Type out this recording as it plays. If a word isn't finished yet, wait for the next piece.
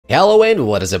Hello and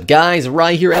what is up guys,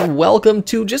 Rai here and welcome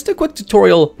to just a quick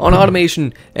tutorial on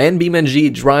automation and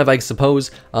BeamNG.Drive I suppose.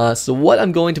 So what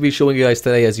I'm going to be showing you guys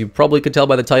today, as you probably could tell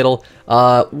by the title,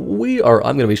 I'm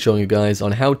going to be showing you guys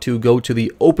on how to go to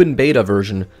the open beta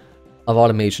version of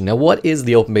automation. Now what is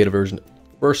the open beta version?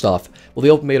 First off, well, the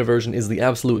open beta version is the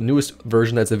absolute newest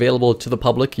version that's available to the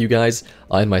public, you guys,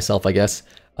 and myself I guess.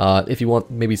 If you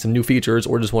want maybe some new features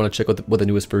or just want to check what the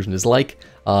newest version is like.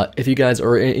 If you guys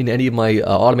are in any of my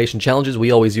automation challenges,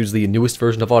 we always use the newest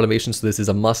version of automation, so this is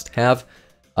a must-have.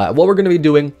 What we're going to be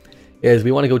doing is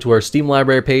we want to go to our Steam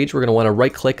library page. We're going to want to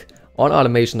right-click on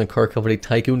Automation, the Car Company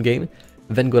Tycoon game,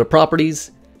 then go to Properties.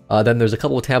 Then there's a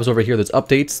couple of tabs over here. There's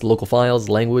Updates, Local Files,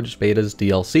 Language, Betas,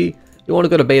 DLC. You want to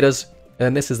go to Betas,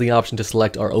 and this is the option to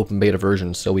select our open beta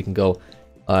version. So we can go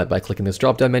by clicking this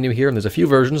drop-down menu here, and there's a few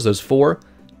versions. There's 4.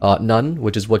 None,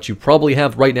 which is what you probably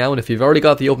have right now, and if you've already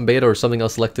got the open beta or something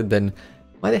else selected, then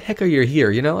why the heck are you here,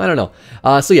 you know? I don't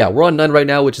know. So yeah, we're on none right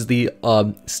now, which is the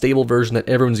stable version that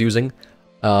everyone's using.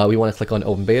 We want to click on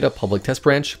open beta, public test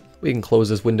branch. We can close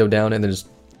this window down and then just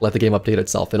let the game update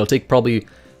itself. It'll take probably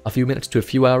a few minutes to a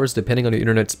few hours, depending on your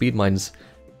internet speed. Mine's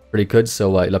pretty good,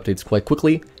 so it updates quite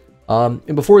quickly.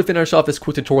 And before we finish off this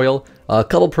quick tutorial, a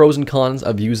couple pros and cons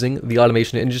of using the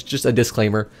automation, and just a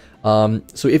disclaimer.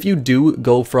 So if you do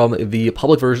go from the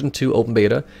public version to open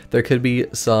beta, there could be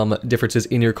some differences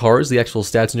in your cars. The actual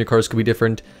stats in your cars could be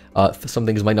different. Some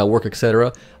things might not work,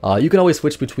 etc. You can always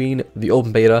switch between the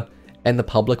open beta and the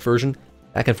public version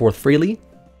back and forth freely.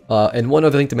 And one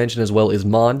other thing to mention as well is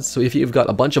mods. So if you've got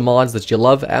a bunch of mods that you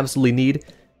love, absolutely need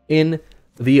in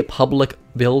the public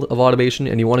build of automation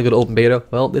and you want to go to open beta,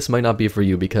 well, this might not be for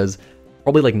you because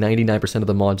probably like 99% of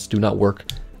the mods do not work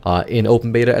in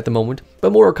open beta at the moment,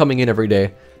 but more are coming in every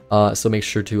day, so make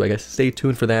sure to, I guess, stay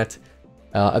tuned for that.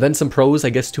 And then some pros,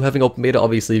 I guess, to having open beta.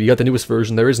 Obviously, if you got the newest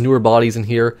version, there is newer bodies in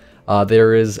here,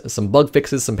 there is some bug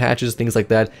fixes, some patches, things like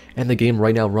that, and the game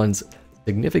right now runs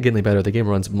significantly better. The game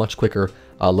runs much quicker,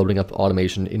 loading up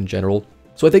automation in general.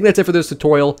 So I think that's it for this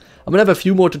tutorial. I'm going to have a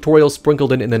few more tutorials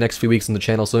sprinkled in the next few weeks on the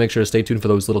channel, so make sure to stay tuned for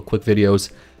those little quick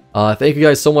videos. Thank you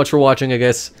guys so much for watching, I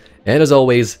guess, and as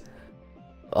always,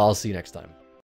 I'll see you next time.